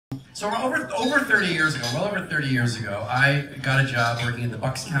So over 30 years ago, well over 30 years ago, I got a job working at the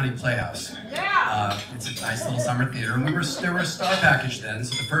Bucks County Playhouse. It's a nice little summer theater, and there were a star package then.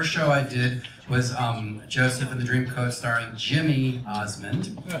 So the first show I did was Joseph and the Dreamcoat starring Jimmy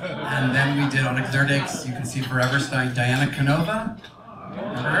Osmond. And then we did on a clear day, you can see forever, starring Diana Canova.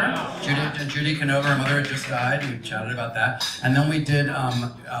 Remember her? Judy Canova, her mother had just died. We chatted about that. And then we did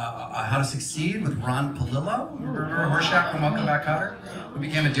How to Succeed with Ron Palillo. Remember Horshack from Welcome Back, Kotter? We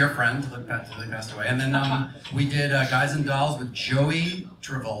became a dear friend until he passed away. And then we did Guys and Dolls with Joey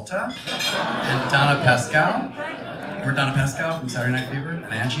Travolta and Donna Pescow. Remember Donna Pescow from Saturday Night Fever and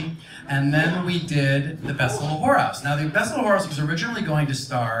Angie? And then we did The Best Little Whorehouse. Now, The Best Little Whorehouse was originally going to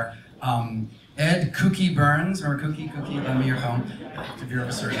star Ed Cookie Burns. Remember Cookie? Lend me your phone. If you're of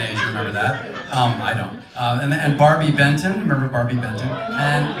a certain age, you remember that. I don't. And Barbie Benton. Remember Barbie Benton?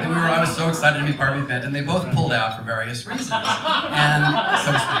 And I was so excited to meet Barbie Benton. They both pulled out for various reasons. And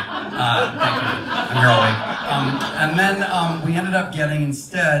so sweet. Thank you. I'm here all week. And then we ended up getting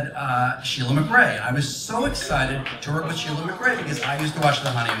instead Sheila MacRae. I was so excited to work with Sheila MacRae because I used to watch The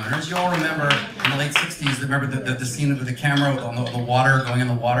Honeymooners. You all remember in the late 60s, remember the scene with the camera on the water, going in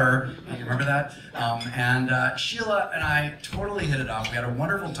the water. You remember that? And Sheila and I totally hit it off. We had a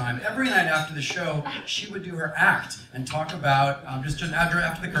wonderful time. Every night after the show, she would do her act and talk about, just after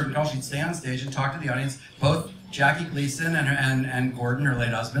the curtain call, she'd stay on stage and talk to the audience. Both Jackie Gleason and Gordon, her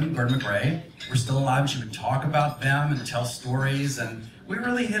late husband, Gordon MacRae, were still alive. She would talk about them and tell stories, and we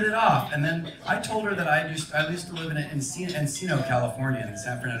really hit it off. And then I told her that I used to live in Encino, California, in the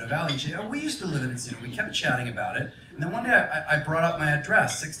San Fernando Valley. And she said, oh, we used to live in Encino. We kept chatting about it. And then one day I brought up my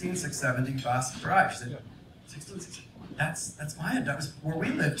address, 16670 Boston Drive. She said, 16670. That's my address. That was where we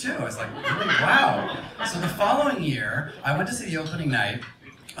lived too. I was like, really? Wow. So the following year, I went to see the opening night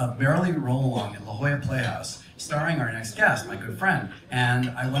of Merrily Roll Along at La Jolla Playhouse, starring our next guest, my good friend.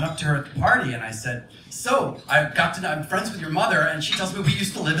 And I went up to her at the party and I said, so I'm friends with your mother, and she tells me we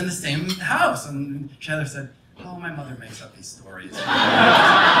used to live in the same house. And Heather said, oh, my mother makes up these stories.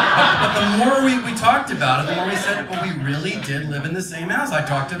 but the more we talked about it, the more we said, well, we really did live in the same house. I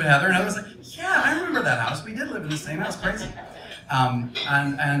talked to Heather, and Heather was like, yeah, I remember that house. We did live in the same house. Crazy. And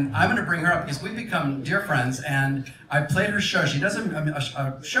I'm going to bring her up because we've become dear friends, and I played her show. She does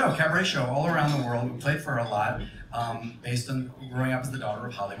a show, cabaret show, all around the world. We played for her a lot, based on growing up as the daughter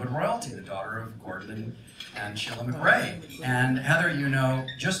of Hollywood royalty, the daughter of Gordon and Sheila MacRae. And Heather, you know,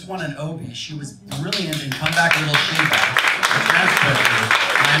 just won an Obie. She was brilliant in Come Back Little Sheba, the transport group.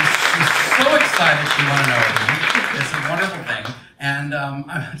 And she's so excited she won an Obie. It's a wonderful thing. And I'm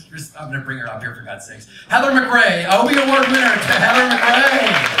going to bring her up here for God's sakes. Heather MacRae, Obie Award winner, Heather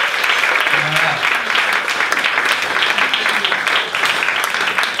MacRae.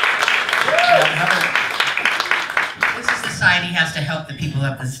 Society has to help the people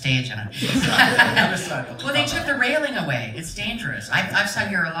up the stage on it. Well, they took the railing away. It's dangerous. I've sung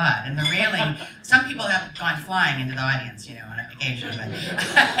here a lot, and the railing, some people have gone flying into the audience, you know, on occasion.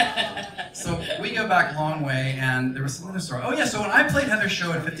 But. So we go back a long way, and there was some other story. Oh yeah, so when I played Heather's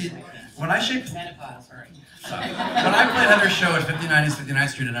show at 50, when I shaped menopause, sorry. When I played Heather's show at 59 East 59th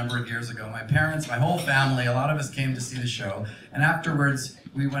Street a number of years ago, my parents, my whole family, a lot of us came to see the show, and afterwards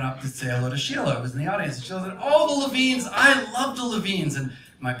we went up to say hello to Sheila, who was in the audience, and Sheila said, oh, the Lavines, I love the Lavines, and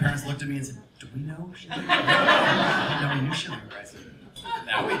my parents looked at me and said, do we know Sheila? No, we knew Sheila. I said,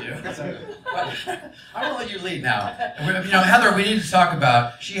 now we do. So, but I'm going to let you lead now. You know, Heather, we need to talk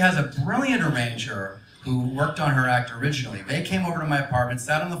about, she has a brilliant arranger who worked on her act originally. They came over to my apartment,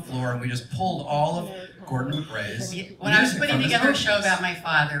 sat on the floor, and we just pulled all of Gordon MacRae's. When I was putting together a show about my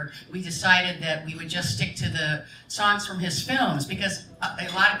father, we decided that we would just stick to the songs from his films, because a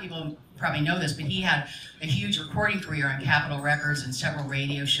lot of people probably know this, but he had a huge recording career on Capitol Records and several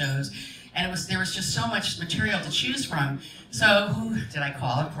radio shows, and there was just so much material to choose from. So who did I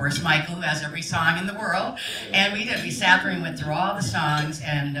call? Of course, Michael, who has every song in the world, and we did. We sat there and went through all the songs,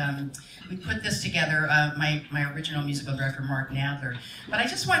 and we put this together, my original musical director, Mark Nadler. But I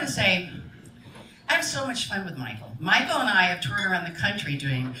just want to say, I have so much fun with Michael. Michael and I have toured around the country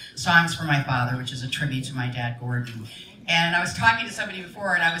doing songs for my father, which is a tribute to my dad, Gordon. And I was talking to somebody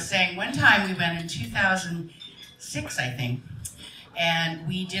before, and I was saying, one time we went in 2006, I think, and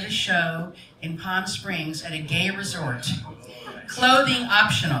we did a show in Palm Springs at a gay resort. Clothing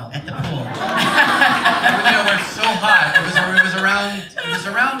optional at the pool. You know, it's so hot. It was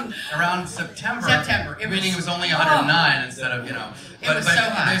around September. September. Meaning it was only 109 instead of, you know. It was so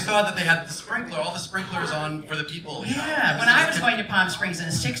hot. They saw that they had the sprinkler, all the sprinklers on for the people. Yeah, when I was going to Palm Springs in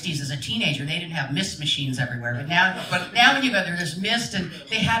the 60s as a teenager, they didn't have mist machines everywhere. But now when you go there, there's mist, and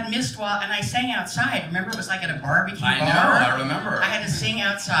they had mist and I sang outside. Remember, it was like at a barbecue bar. I know, I remember. I had to sing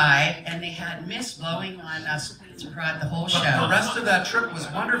outside, and they had mist blowing on us throughout the whole show. But the rest of that trip was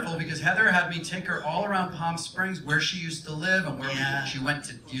wonderful because Heather had me take her all around Palm Springs, where she used to live, and where she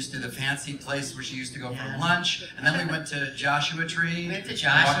used to the fancy place where she used to go for lunch, and then we went to Joshua Tree. We went to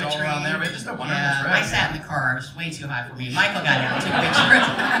Joshua Tree. All around there. We had just a wonderful trip. I sat in the car. It was way too hot for me. Michael got out and took pictures.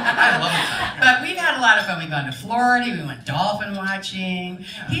 I love it. But we've had a lot of fun. We've gone to Florida. We went dolphin watching.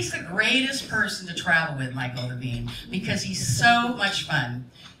 He's the greatest person to travel with, Michael Lavine, because he's so much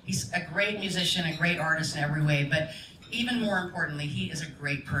fun. He's a great musician, a great artist in every way, but even more importantly, he is a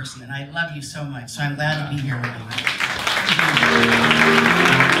great person, and I love you so much, so I'm glad to be here with you.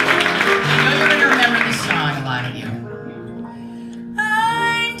 I know you're going to remember this song, a lot of you.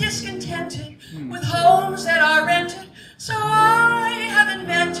 I'm discontented with homes that are rented, so I have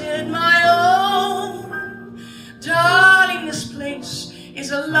invented my own. Darling, this place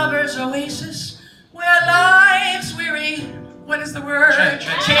is a lover's oasis, where life's weary, what is the word?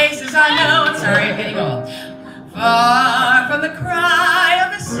 Chases, I know, I'm sorry, I'm getting old. Far from the cry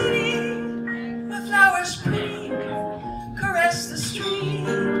of the city, where flowers pretty caress the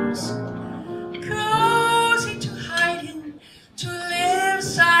streams. Cozy to hide in, to live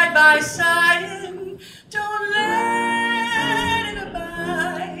side by side in. Don't let it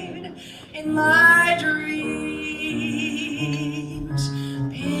abide in my dreams.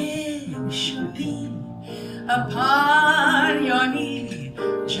 Picture me upon your knee,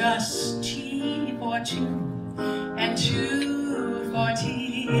 just tea for two. And 2 for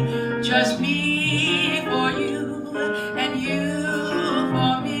tea, just me for you, and you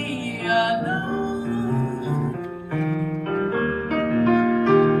for me alone.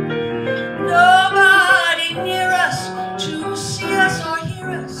 Nobody near us to see us or hear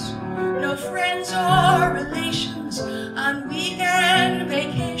us, no friends or relations on weekend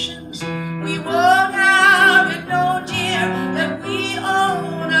vacations. We won't have it known, dear, that we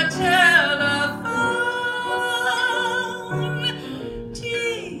own a telephone.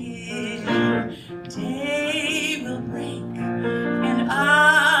 Day will break and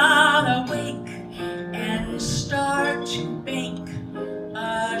I'll awake and start to bake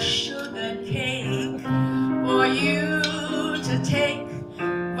a sugar cake for you to take,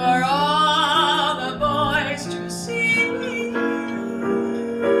 for all the boys to see.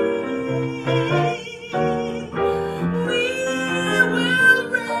 We will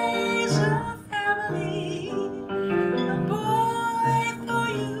raise a family, a boy for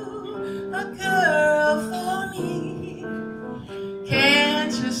you, a girl for me.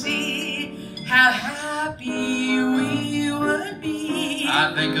 Can't you see how happy we would be?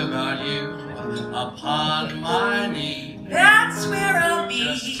 I think about you upon my knee. That's where I'll be.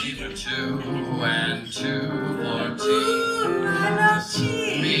 Just tea for 2 and 2 for tea. Ooh, I love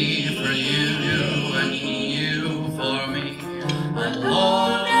tea. Me for you and you for me.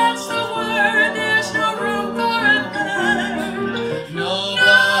 Alone, that's the word. There's no room for a third.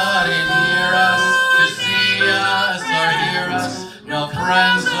 Nobody near us to see us or hear us. No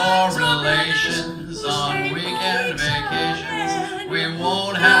friends or relations on weekend vacations. We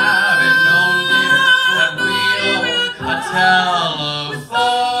won't have it known, dear, that we own a telephone.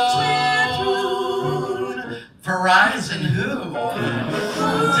 Verizon who?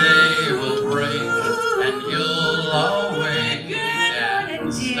 Day will break and you'll awake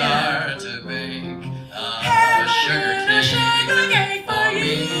and start to bake a sugar cake for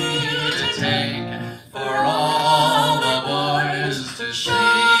me to take, for all the boys to see.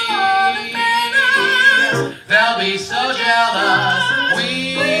 They'll be so jealous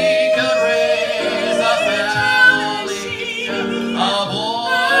we could raise a family, a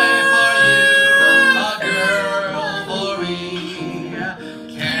boy for you, a girl for me.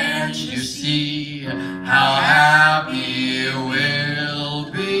 Can't you see how happy we'll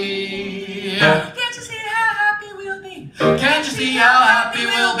be? Can't you see how happy we'll be? Can't you see how happy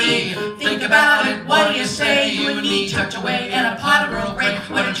we'll be? Think about it, what do you say? You and me tucked away in a pot of Earl Grey.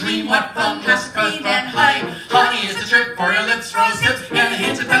 What a dream, what fun, has to be then honey. Honey is the trip for your lips, rose hips, and a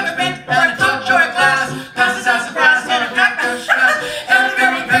hint of peppermint, and a top joy glass. Passes out surprise, and a crackers,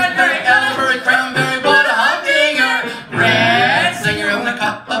 elderberry, cranberry, elderberry, cranberry, what a humdinger. Red singer in a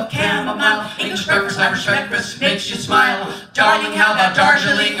cup of chamomile. English breakfast, Irish breakfast, makes you smile. Darling, how about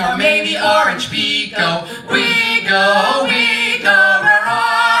Darjeeling, or maybe orange pekoe? We go, where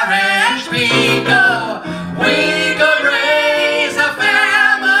orange pekoe. We could raise a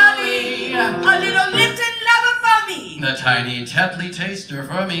family, a little Lipton lover for me. The tiny tiny Tetley taster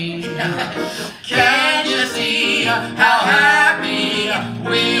for me. Can you see how happy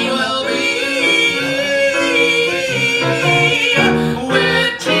we will be?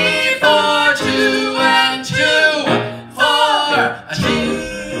 With tea for two and two for a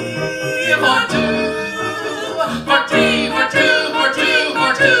tea for two. For tea for two for two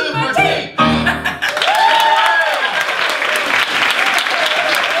for two for tea.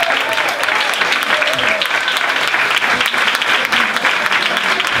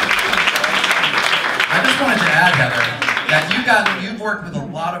 You've worked with a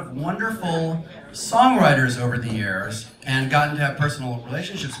lot of wonderful songwriters over the years and gotten to have personal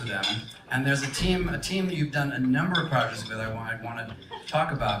relationships with them. And there's a team you've done a number of projects with I want to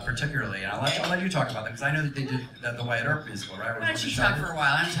talk about particularly. And I'll let you talk about them because I know that they did the Wyatt Earp musical, right? Why don't you talk for a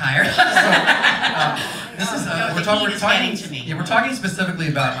while? I'm tired. We're talking specifically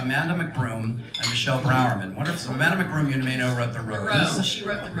about Amanda McBroom and Michelle Browerman. Wonderful. Amanda McBroom, you may know, wrote The Rose. She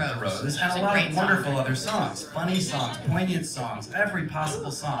wrote The Rose. And a lot of wonderful other songs, funny songs, poignant songs, every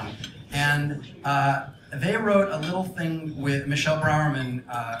possible song. And they wrote a little thing with Michelle Browerman.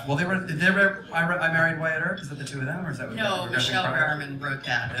 I Married Wyatt Earp? Is that the two of them, or is that what? No, Michelle Browerman wrote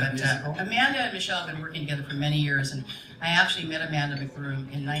that. But Amanda and Michelle have been working together for many years, and I actually met Amanda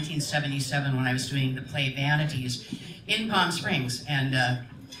McBroom in 1977 when I was doing the play Vanities in Palm Springs, and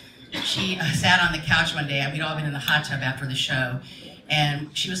she sat on the couch one day. We'd all been in the hot tub after the show, and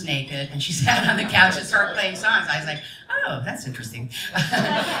she was naked, and she sat on the couch and started playing songs. I was like, oh, that's interesting.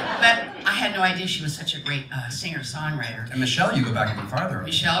 But I had no idea she was such a great singer-songwriter. And Michelle, you go back even farther.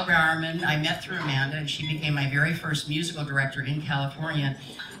 Michelle Browerman, I met through Amanda, and she became my very first musical director in California.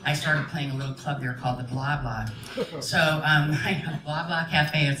 I started playing a little club there called the Blah Blah. So, Blah Blah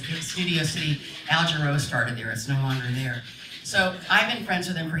Cafe, it's Studio City. Al Jarreau started there, it's no longer there. So I've been friends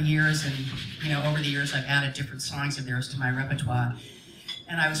with them for years, and over the years I've added different songs of theirs to my repertoire.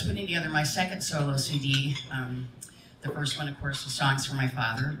 And I was putting together my second solo CD. The first one, of course, was songs for my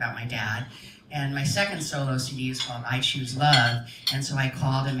father, about my dad. And my second solo CD is called I Choose Love. And so I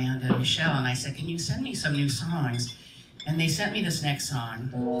called Amanda and Michelle and I said, can you send me some new songs? And they sent me this next song,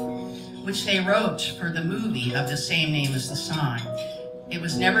 which they wrote for the movie of the same name as the song. It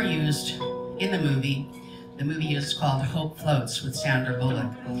was never used in the movie. The movie is called Hope Floats with Sandra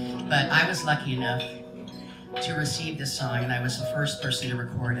Bullock. But I was lucky enough to receive this song, and I was the first person to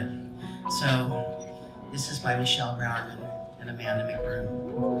record it. So this is by Michelle Browerman and Amanda McBroom.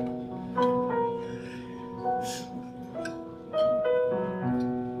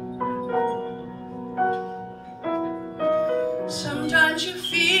 Sometimes you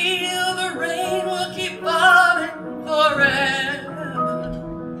feel the rain will keep falling forever.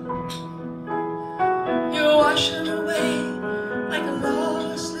 You're washing away like a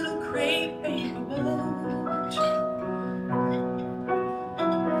lost little crepe paper boat.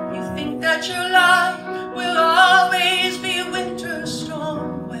 You think that your life will always be winter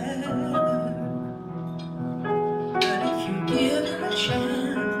storm weather, but if you give her a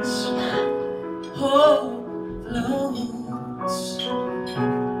chance, hope floats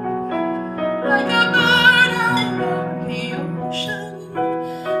like a bird out of the ocean,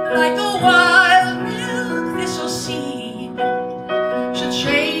 like a wild milk thistle seed should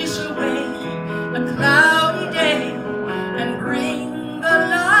chase away a cloudy day and bring the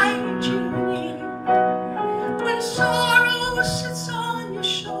light you need. When sorrow sits on your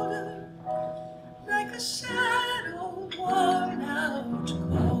shoulder like a sad old worn out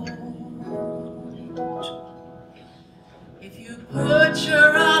coat, if you put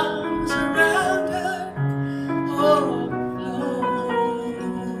your arms around her, hope floats.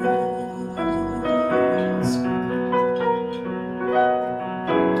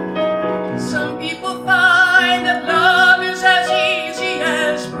 Some people find that love is as easy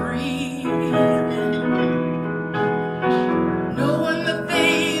as breathing, knowing that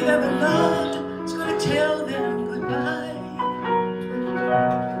they've ever loved is going to tell them goodbye.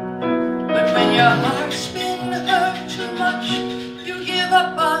 But when your heart's been hurt too much, you give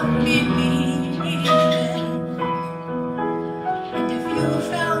up on believing. And if you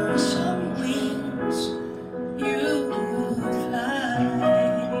found some wings, you would fly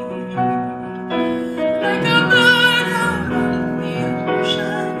like a bird out of the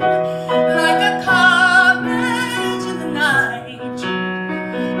ocean, like a comet in the night.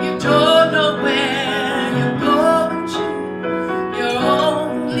 You don't know where you're going to, you're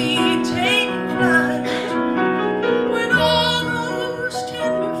only taking flight. When all those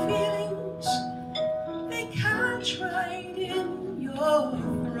tender feelings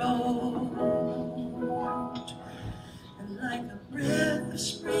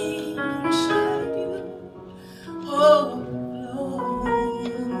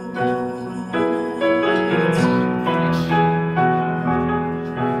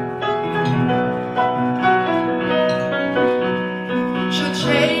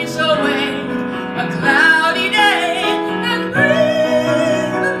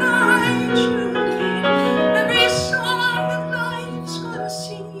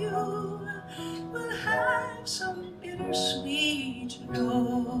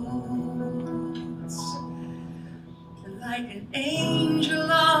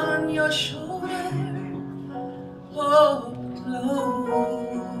angel on your shoulder, hold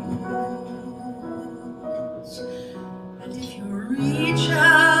close. And if you reach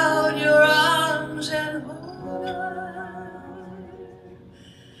out your arms and hold her,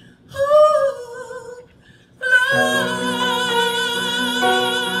 hold close.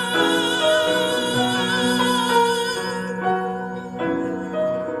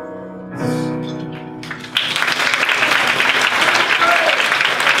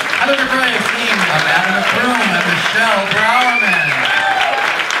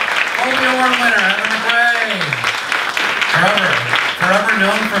 Forever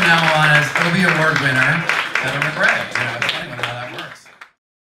known from now on as Obie Award winner, Sheldon MacRae. You